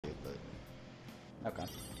Okay.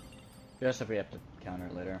 Just if we have to counter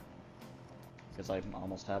it later. Because I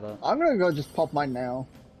almost have it. I'm gonna go just pop mine now.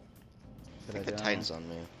 I think the Titan's on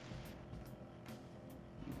me.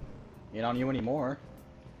 Ain't on you anymore.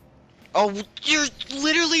 Oh, you're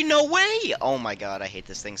literally no way! Oh my god, I hate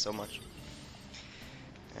this thing so much.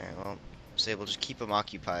 Alright, well, so we'll just keep him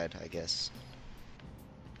occupied, I guess.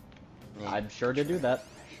 Yeah, I'm sure to do that.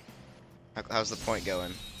 How's the point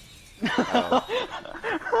going?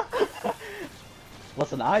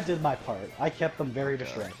 Listen, I did my part. I kept them very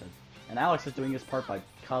distracted. And Alex is doing his part by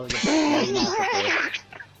causing a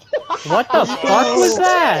What the fuck was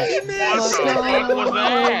that? What the fuck was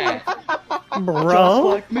that? Bro?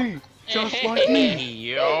 like me! Just like me!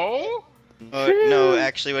 Yo! No,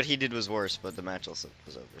 actually what he did was worse, but the match also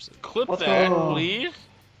was over, so... Clip What that, the- please.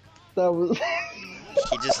 That was.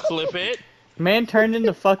 He just... Clip it. Man turned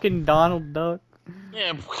into fucking Donald Duck.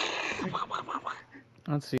 Yeah. Let's see.